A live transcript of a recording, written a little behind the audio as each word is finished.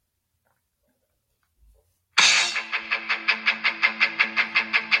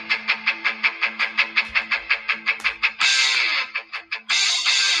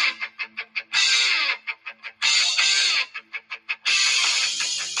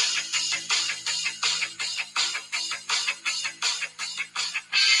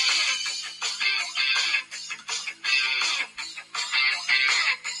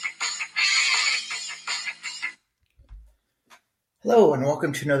Hello and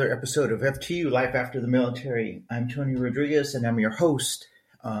welcome to another episode of FTU Life After the Military. I'm Tony Rodriguez and I'm your host.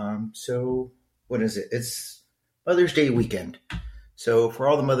 What is it? It's Mother's Day weekend. So for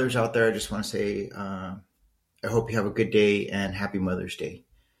all the mothers out there, I just want to say I hope you have a good day and happy Mother's Day.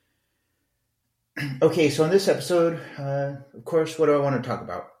 Okay, so in this episode, of course, what do I want to talk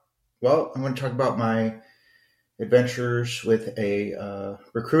about? Well, I want to talk about my adventures with a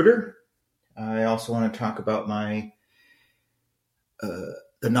recruiter. I also want to talk about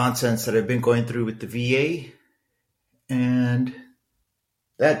the nonsense that I've been going through with the VA, and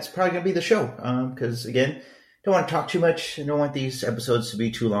that's probably going to be the show, because again, don't want to talk too much and don't want these episodes to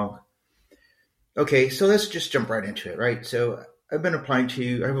be too long. Okay, so let's just jump right into it, right? So I've applied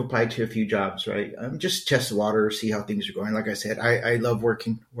to a few jobs, right? Just test the water, see how things are going. Like I said, I love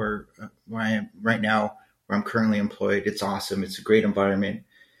working where I am right now, where I'm currently employed. It's awesome. It's a great environment.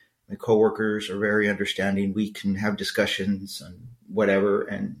 My coworkers are very understanding. We can have discussions on whatever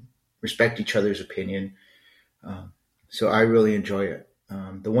and respect each other's opinion. So I really enjoy it.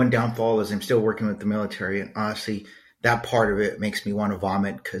 The one downfall is I'm still working with the military, and honestly, that part of it makes me want to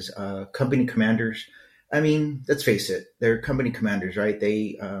vomit because company commanders, I mean, let's face it, they're company commanders, right?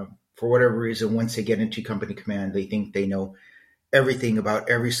 They, for whatever reason, once they get into company command, they think they know everything about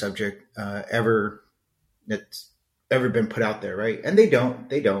every subject that's ever been put out there, right? And they don't.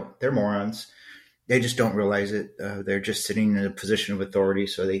 They're morons. They just don't realize it. They're just sitting in a position of authority,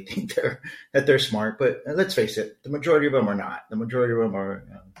 so they think they're smart. But let's face it, the majority of them are not. The majority of them are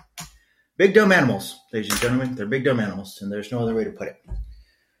big dumb animals, ladies and gentlemen. They're big dumb animals, and there's no other way to put it.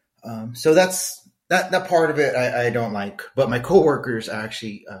 So that's that part of it I don't like. But my coworkers, I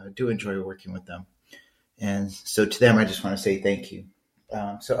actually do enjoy working with them, and so to them, I just want to say thank you.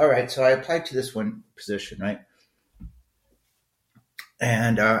 So all right, so I applied to this one position, right?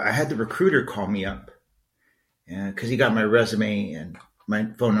 And I had the recruiter call me up because he got my resume and my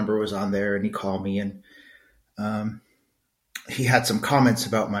phone number was on there, and he called me, and he had some comments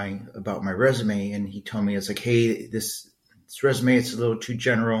about my resume, and he told me, it's like, hey, this resume, it's a little too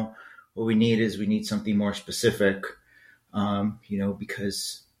general. What we need something more specific,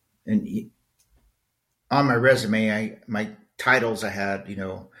 because on my resume, my titles I had,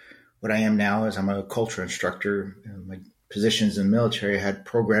 what I am now is I'm a culture instructor. My positions in the military, I had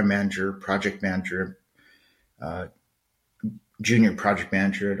program manager, project manager, junior project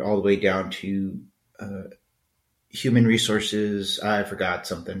manager, all the way down to human resources. I forgot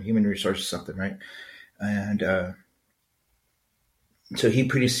something, human resources something, right? And so he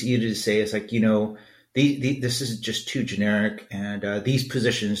proceeded to say, it's like, this is just too generic, and these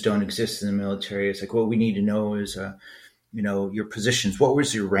positions don't exist in the military. It's like, what we need to know is, your positions. What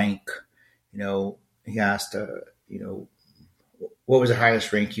was your rank? He asked, what was the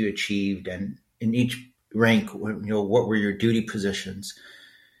highest rank you achieved? And in each rank, what were your duty positions?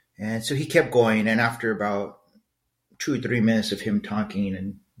 And so he kept going. And after about 2 or 3 minutes of him talking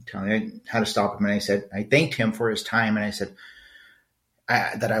and telling me how to stop him, and I thanked him for his time. And I said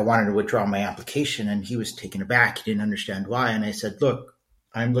that I wanted to withdraw my application. And he was taken aback. He didn't understand why. And I said, look,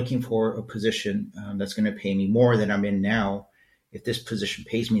 I'm looking for a position that's going to pay me more than I'm in now. If this position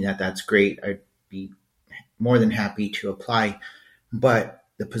pays me that's great. I'd be more than happy to apply. But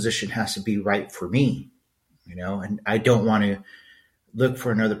the position has to be right for me, and I don't want to look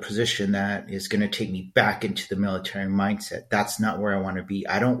for another position that is going to take me back into the military mindset. That's not where I want to be.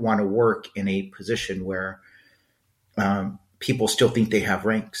 I don't want to work in a position where people still think they have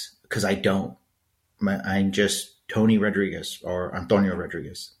ranks, because I don't. I'm just Tony Rodriguez or Antonio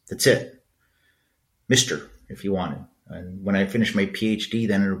Rodriguez. That's it. Mr., if you want it. And when I finish my PhD,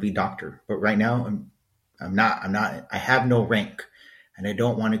 then it'll be doctor. But right now, I'm not, I have no rank. And I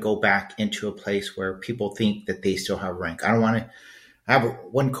don't want to go back into a place where people think that they still have rank. I don't want to. I have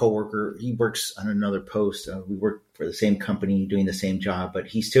one coworker. He works on another post. We work for the same company, doing the same job, but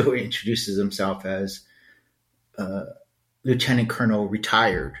he still introduces himself as Lieutenant Colonel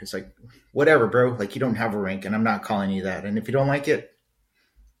retired. It's like, whatever, bro. Like, you don't have a rank, and I'm not calling you that. And if you don't like it,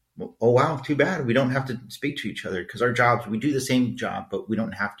 well, oh wow, too bad. We don't have to speak to each other, because our jobs, we do the same job, but we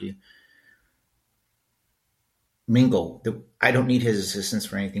don't have to mingle. I don't need his assistance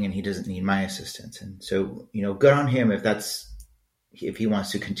for anything, and he doesn't need my assistance. And so, good on him if he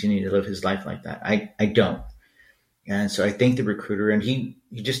wants to continue to live his life like that. I don't. And so I thanked the recruiter, and he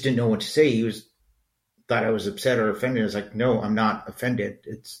just didn't know what to say. He thought I was upset or offended. I was like, no, I'm not offended.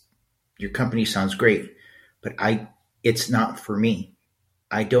 Your company sounds great, but it's not for me.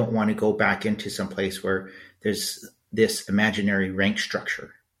 I don't want to go back into some place where there's this imaginary rank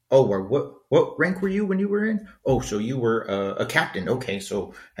structure. Oh, or what rank were you when you were in? Oh, so you were a captain. Okay,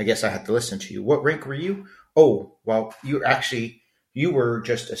 so I guess I have to listen to you. What rank were you? Oh, well, you're actually you were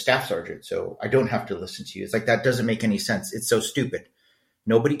just a staff sergeant, so I don't have to listen to you. It's like, that doesn't make any sense. It's so stupid.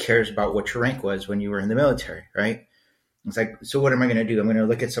 Nobody cares about what your rank was when you were in the military, right? It's like, so what am I going to do? I'm going to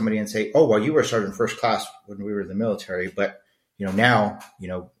look at somebody and say, oh, well, you were sergeant first class when we were in the military, but now,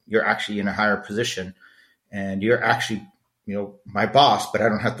 you're actually in a higher position and you're actually, my boss, but I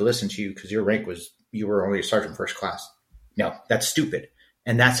don't have to listen to you because your rank was, you were only a sergeant first class. No, that's stupid.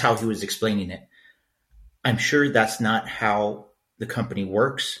 And that's how he was explaining it. I'm sure that's not how the company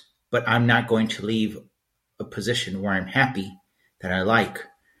works, but I'm not going to leave a position where I'm happy, that I like,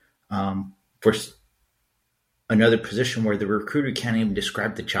 for another position where the recruiter can't even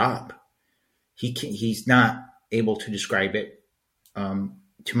describe the job. He's not able to describe it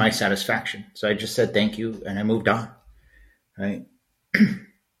to my satisfaction. So I just said thank you and I moved on. Right. And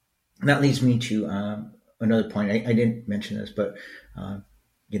that leads me to another point. I didn't mention this, but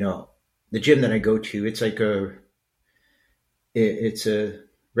the gym that I go to, it's like it's a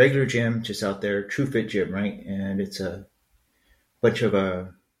regular gym just out there, True Fit gym, right? And it's a bunch of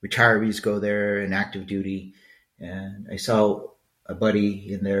retirees go there and active duty. And I saw a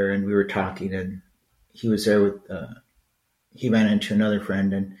buddy in there, and we were talking, and he was there with. He ran into another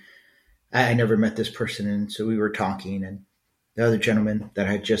friend, and I never met this person, and so we were talking, and the other gentleman that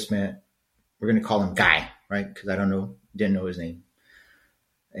I had just met, we're going to call him Guy, right? Because didn't know his name.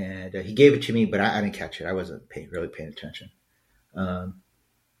 And he gave it to me, but I didn't catch it. I wasn't really paying attention. And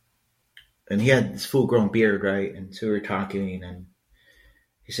he had this full-grown beard, right? And so we were talking, and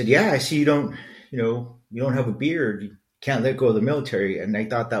he said, "Yeah, I see you don't have a beard. You can't let go of the military." And I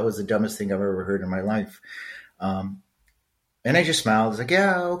thought that was the dumbest thing I've ever heard in my life. And I just smiled. I was like,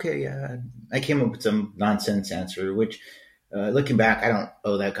 "Yeah, okay, yeah." I came up with some nonsense answer, which, looking back, I don't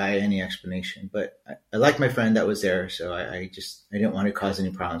owe that guy any explanation. But I like my friend that was there, so I didn't want to cause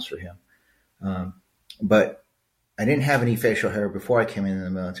any problems for him. But I didn't have any facial hair before I came into the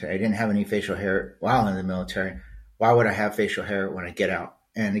military. I didn't have any facial hair while in the military. Why would I have facial hair when I get out?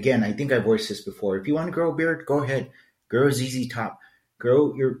 And again, I think I voiced this before. If you want to grow a beard, go ahead. Grow a ZZ top.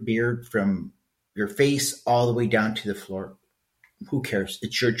 Grow your beard from your face all the way down to the floor. Who cares?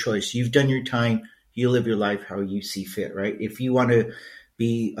 It's your choice. You've done your time. You live your life how you see fit, right? If you want to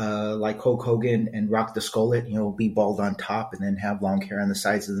be like Hulk Hogan and rock the skullet, be bald on top and then have long hair on the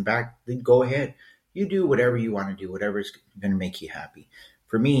sides and the back, then go ahead. You do whatever you want to do, whatever's going to make you happy.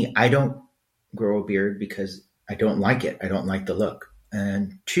 For me, I don't grow a beard because I don't like it. I don't like the look.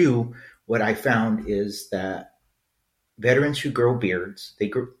 And two, what I found is that veterans who grow beards,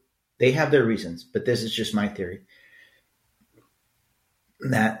 they have their reasons, but this is just my theory,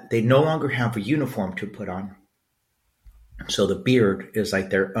 that they no longer have a uniform to put on. So the beard is like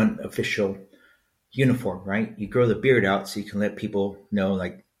their unofficial uniform, right? You grow the beard out so you can let people know,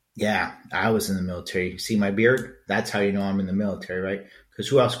 like, yeah, I was in the military. See my beard? That's how you know I'm in the military, right? Because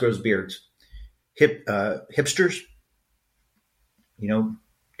who else grows beards? Hipsters,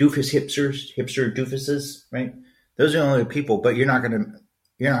 hipster doofuses, right? Those are the only people. But you're not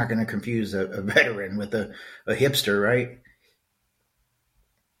gonna confuse a veteran with a hipster, right?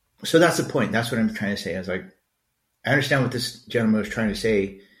 So that's the point. That's what I'm trying to say. I was like, I understand what this gentleman was trying to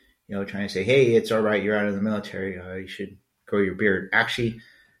say. Trying to say, hey, it's all right. You're out of the military. You should grow your beard. Actually,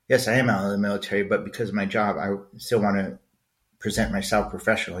 yes, I am out of the military, but because of my job, I still want to present myself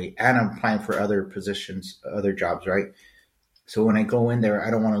professionally, and I'm applying for other positions, other jobs, right? So when I go in there,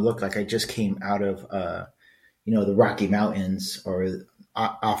 I don't want to look like I just came out of, the Rocky Mountains or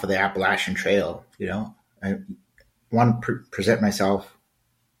off of the Appalachian Trail. I want to present myself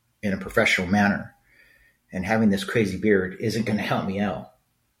in a professional manner, and having this crazy beard isn't going to help me out.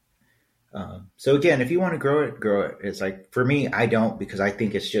 So again, if you want to grow it. It's like, for me, I don't, because I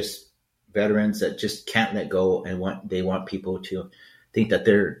think it's just veterans that just can't let go, and they want people to think that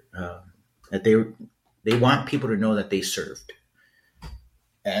they want people to know that they served.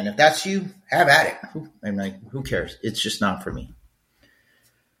 And if that's you, have at it. I'm like, who cares? It's just not for me.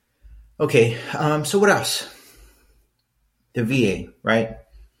 Okay. So what else? The VA, right?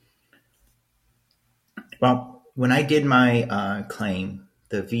 Well, when I did my claim,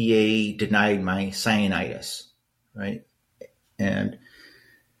 the VA denied my cyanitis, right? And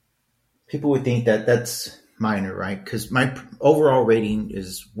people would think that that's minor, right? Because my overall rating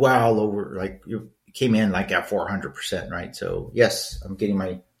is well over, like, you came in like at 400%, right? So yes, I'm getting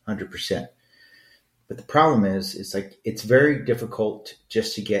my 100%. But the problem is, it's like, it's very difficult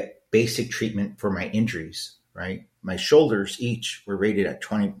just to get basic treatment for my injuries, right? My shoulders each were rated at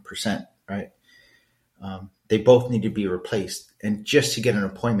 20%, right? They both need to be replaced. And just to get an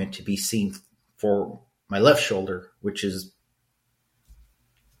appointment to be seen for my left shoulder,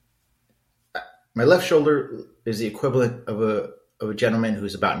 my left shoulder is the equivalent of of a gentleman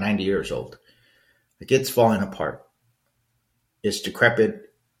who's about 90 years old. Like, it's falling apart. It's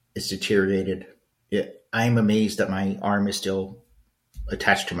decrepit. It's deteriorated. I'm amazed that my arm is still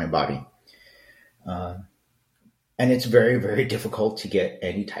attached to my body. And it's very, very difficult to get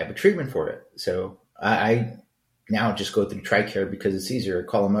any type of treatment for it. So I now just go through TRICARE because it's easier.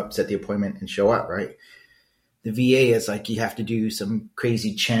 Call them up, set the appointment, and show up, right? The VA is like you have to do some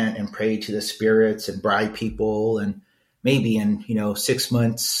crazy chant and pray to the spirits and bribe people. And maybe in, 6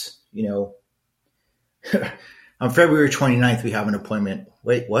 months, on February 29th, we have an appointment.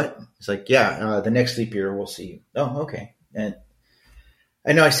 Wait, what? It's like, yeah, the next leap year we'll see you. Oh, okay. And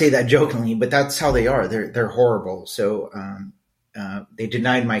I know I say that jokingly, but that's how they are. They're horrible. So they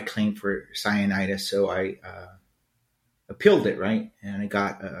denied my claim for cyanitis. So I appealed it, right? And I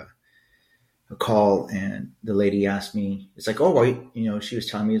got a call, and the lady asked me, it's like, oh, wait, she was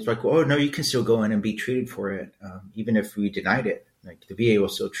telling me, it's like, oh, no, you can still go in and be treated for it. Even if we denied it, like the VA will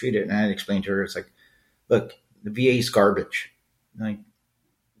still treat it. And I explained to her, it's like, look, the VA is garbage. Like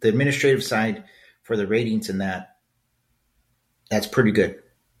the administrative side for the ratings and that's pretty good.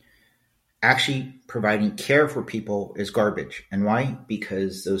 Actually providing care for people is garbage. And why?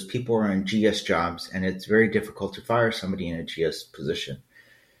 Because those people are in GS jobs, and it's very difficult to fire somebody in a GS position.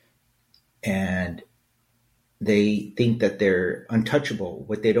 And they think that they're untouchable.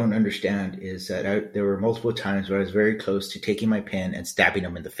 What they don't understand is that there were multiple times where I was very close to taking my pen and stabbing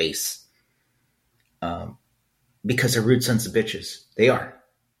them in the face. Because they're rude sons of bitches. They are.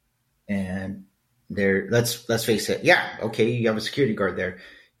 And they're, let's face it. Yeah, okay, you have a security guard there.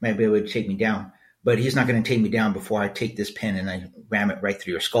 Might be able to take me down. But he's not going to take me down before I take this pen and I ram it right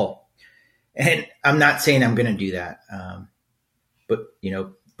through your skull. And I'm not saying I'm going to do that.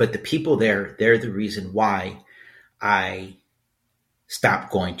 But the people there, they're the reason why I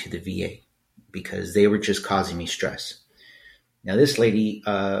stopped going to the VA, because they were just causing me stress. Now, this lady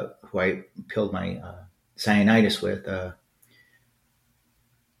who I peeled my cyanitis with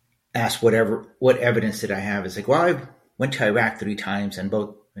asked what evidence did I have. It's like, well, I went to Iraq 3 times, and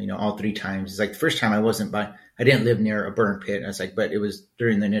all 3 times. It's like the first time I didn't live near a burn pit. And I was like, but it was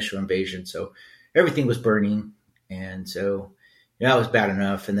during the initial invasion. So everything was burning. And so that was bad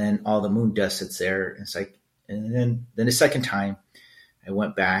enough. And then all the moon dust that's there. It's like, and then the second time I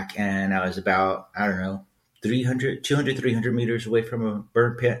went back, and I was about, 300 meters away from a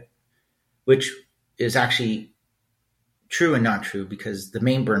burn pit, which is actually true and not true, because the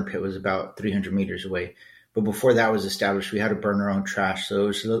main burn pit was about 300 meters away. But before that was established, we had to burn our own trash. So it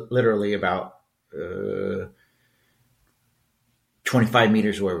was literally about 25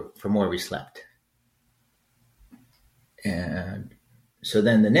 meters from where we slept. And so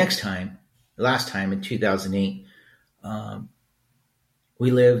then the last time in 2008,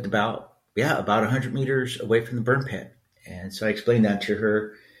 we lived about 100 meters away from the burn pit. And so I explained that to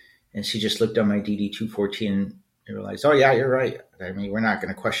her, and she just looked on my DD-214 and realized, oh yeah, you're right. I mean, we're not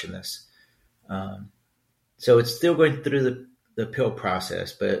going to question this. So it's still going through the appeal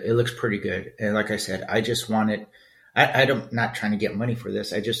process, but it looks pretty good. And like I said, I just wanted, I'm not trying to get money for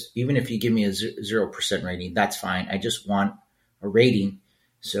this. Even if you give me a 0% rating, that's fine. I just want a rating.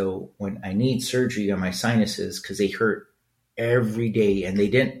 So when I need surgery on my sinuses, because they hurt every day, and they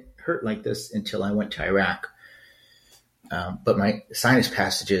didn't hurt like this until I went to Iraq. But my sinus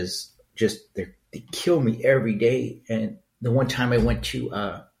passages they kill me every day. And the one time I went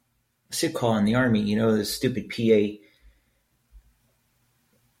to sick call in the Army, the stupid PA,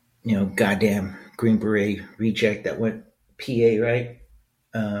 goddamn Green Beret reject that went PA, right?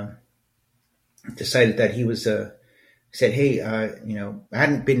 Decided that he was, said, hey, I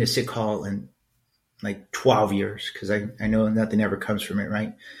hadn't been to sick call in like 12 years, because I know nothing ever comes from it,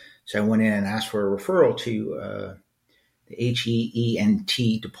 right? So I went in and asked for a referral to the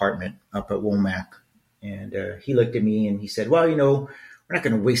HEENT department up at Womack. And he looked at me and he said, well, we're not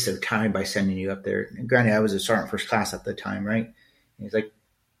going to waste their time by sending you up there. And granted, I was a sergeant first class at the time, right? And he's like,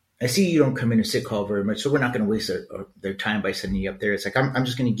 I see you don't come in to sick call very much, so we're not going to waste their time by sending you up there. It's like, I'm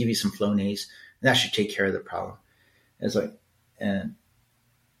just going to give you some Flonase, and that should take care of the problem. It's like, and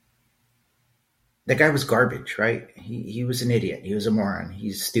the guy was garbage, right? He was an idiot. He was a moron.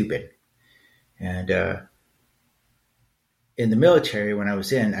 He's stupid. And in the military, when I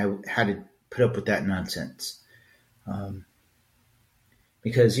was in, I had to put up with that nonsense.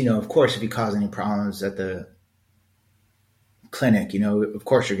 Because, of course, if you cause any problems at the clinic, of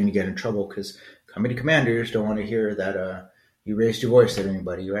course you're going to get in trouble, because company commanders don't want to hear that you raised your voice at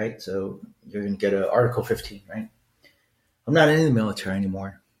anybody, right? So you're going to get an Article 15, right? I'm not in the military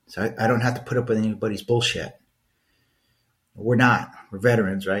anymore, so I don't have to put up with anybody's bullshit. We're not. We're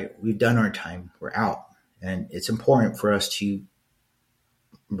veterans, right? We've done our time. We're out. And it's important for us to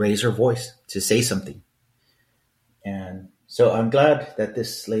raise her voice, to say something. And so I'm glad that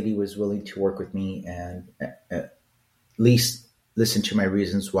this lady was willing to work with me and at least listen to my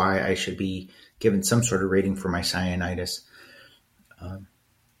reasons why I should be given some sort of rating for my cyanitis. Um,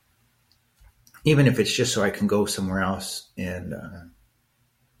 Even if it's just so I can go somewhere else and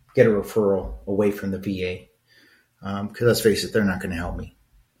get a referral away from the VA. Because let's face it, they're not going to help me.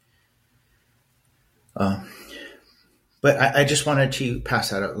 Uh, but I just wanted to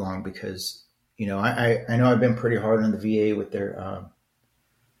pass that along because, I know I've been pretty hard on the VA with their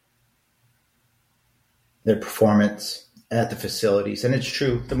performance at the facilities. And it's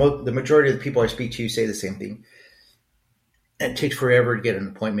true. The majority of the people I speak to say the same thing. It takes forever to get an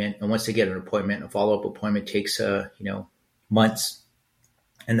appointment. And once they get an appointment, a follow-up appointment takes, months.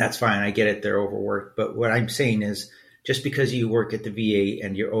 And that's fine. I get it. They're overworked. But what I'm saying is just because you work at the VA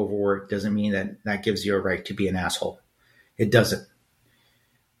and you're overworked doesn't mean that gives you a right to be an asshole. It doesn't.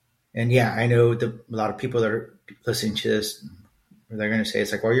 And yeah, I know a lot of people that are listening to this, they're going to say,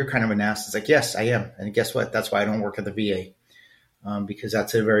 it's like, well, you're kind of an ass. It's like, yes, I am. And guess what? That's why I don't work at the VA, because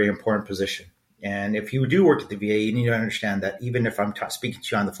that's a very important position. And if you do work at the VA, you need to understand that even if I'm speaking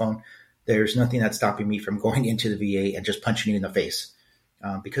to you on the phone, there's nothing that's stopping me from going into the VA and just punching you in the face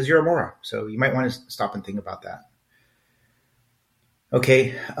because you're a moron. So you might want to stop and think about that.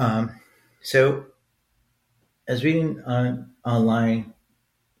 Okay. So as reading online,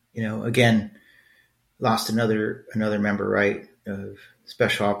 again, lost another member, right, of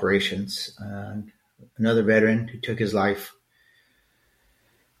special operations, another veteran who took his life.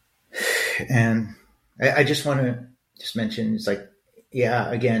 And I just want to just mention, it's like,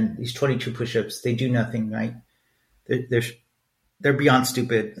 yeah, again, these 22 push-ups, they do nothing, right? They're beyond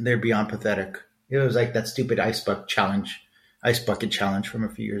stupid. They're beyond pathetic. It was like that stupid ice bucket challenge from a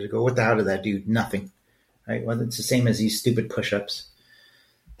few years ago. What the hell did that do? Nothing, right? Well, it's the same as these stupid push-ups.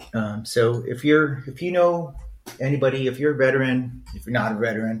 So if you know anybody, if you're a veteran, if you're not a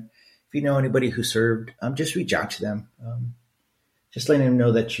veteran, if you know anybody who served, just reach out to them. Just letting them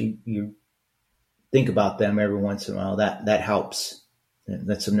know that you think about them every once in a while. That helps. It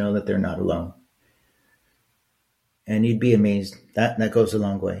lets them know that they're not alone. And you'd be amazed. That goes a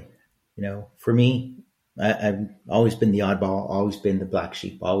long way. For me, I've always been the oddball, always been the black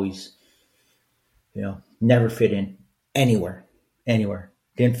sheep, always, never fit in anywhere.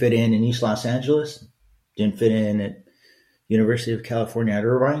 Didn't fit in East Los Angeles. Didn't fit in at University of California at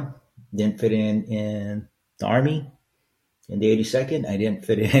Irvine. Didn't fit in the Army. In the 82nd, I didn't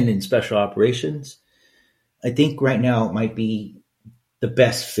fit in special operations. I think right now it might be the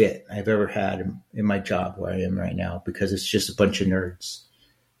best fit I've ever had in my job where I am right now, because it's just a bunch of nerds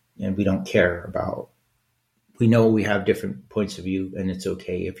and we don't care about, we know we have different points of view and it's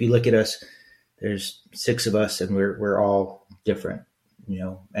okay. If you look at us, there's 6 of us and we're all different,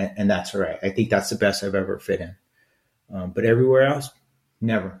 and that's all right. I think that's the best I've ever fit in. But everywhere else,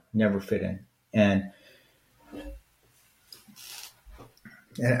 never fit in. And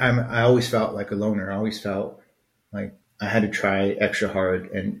I always felt like a loner. I always felt like I had to try extra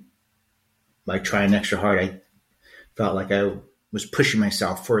hard. And by trying extra hard, I felt like I was pushing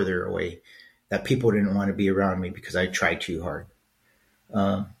myself further away, that people didn't want to be around me because I tried too hard.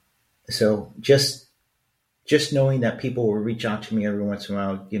 So just knowing that people will reach out to me every once in a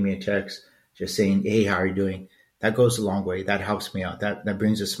while, give me a text, just saying, hey, how are you doing? That goes a long way. That helps me out. That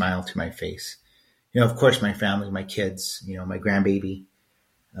brings a smile to my face. Of course, my family, my kids, my grandbaby,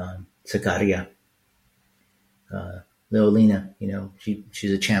 Zakaria, little Lena,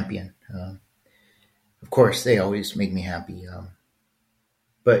 she's a champion. Of course, they always make me happy.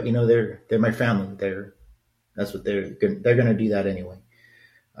 But they're my family. That's what they're going to do that anyway.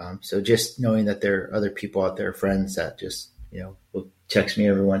 So just knowing that there are other people out there, friends that just will text me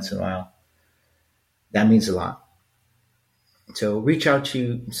every once in a while, that means a lot. So reach out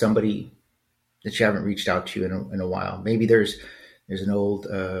to somebody that you haven't reached out to in a while. Maybe there's an old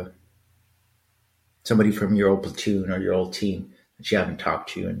somebody from your old platoon or your old team that you haven't talked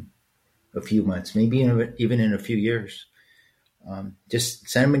to in a few months, maybe even in a few years. Just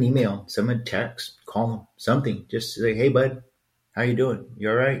send them an email, send them a text, call them, something. Just say, hey, bud, how you doing? You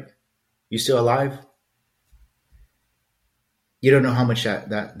all right? You still alive? You don't know how much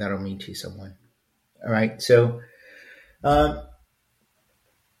that'll mean to someone. All right. So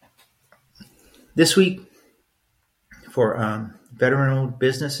this week for veteran-owned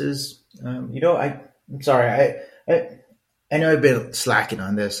businesses, I'm sorry. I know I've been slacking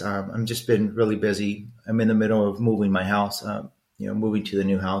on this. I've just been really busy. I'm in the middle of moving my house, moving to the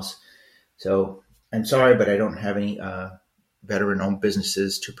new house. So I'm sorry, but I don't have any veteran-owned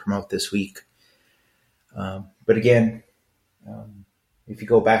businesses to promote this week. But again, If you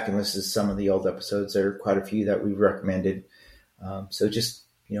go back and listen to some of the old episodes, there are quite a few that we've recommended. So just,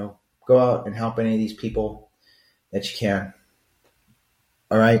 go out and help any of these people that you can.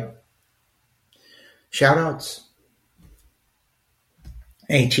 All right. Shout outs.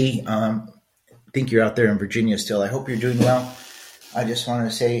 Hey, T, I think you're out there in Virginia still. I hope you're doing well. I just want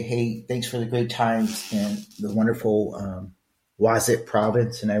to say, hey, thanks for the great times in the wonderful Wazit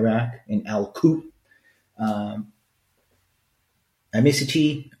province in Iraq, in Al-Qut. I miss you,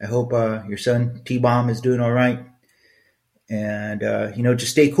 T. I hope your son, T-Bomb, is doing all right. And,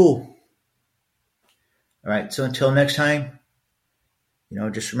 just stay cool. All right, so until next time,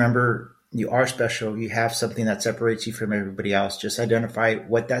 just remember you are special. You have something that separates you from everybody else. Just identify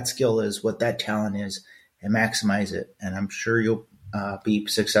what that skill is, what that talent is, and maximize it. And I'm sure you'll be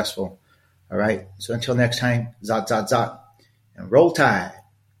successful. All right. So until next time, zot, zot, zot, and roll tide.